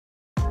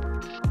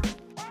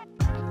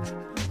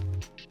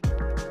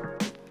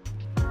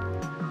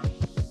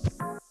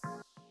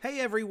Hey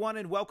everyone,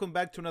 and welcome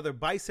back to another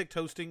Bisect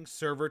Hosting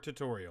server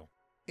tutorial.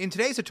 In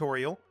today's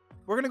tutorial,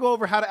 we're going to go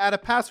over how to add a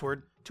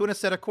password to an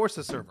Assetto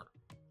Corsa server.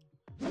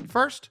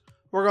 First,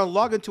 we're going to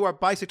log into our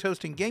Bisect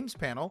Hosting Games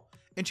panel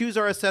and choose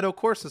our Assetto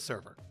Corsa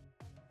server.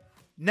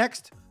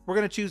 Next, we're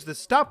going to choose the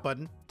Stop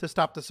button to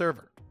stop the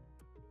server.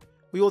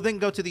 We will then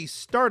go to the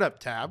Startup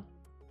tab,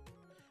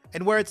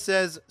 and where it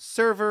says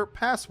Server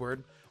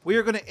Password, we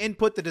are going to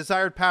input the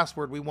desired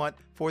password we want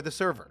for the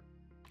server.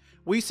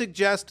 We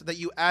suggest that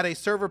you add a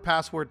server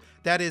password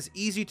that is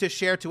easy to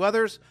share to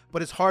others,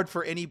 but is hard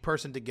for any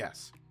person to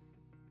guess.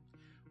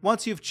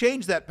 Once you've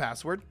changed that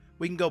password,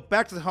 we can go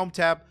back to the Home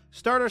tab,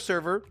 start our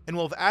server, and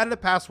we'll have added a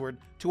password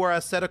to our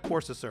Assetto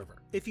Corsa server.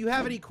 If you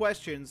have any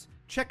questions,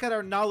 check out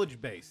our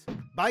knowledge base,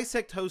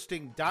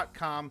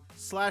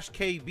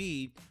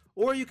 bisecthosting.com/KB,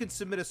 or you can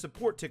submit a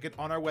support ticket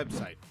on our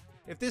website.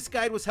 If this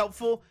guide was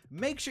helpful,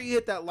 make sure you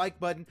hit that like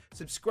button,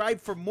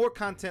 subscribe for more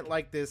content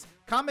like this,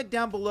 comment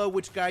down below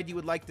which guide you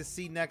would like to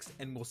see next,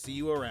 and we'll see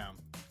you around.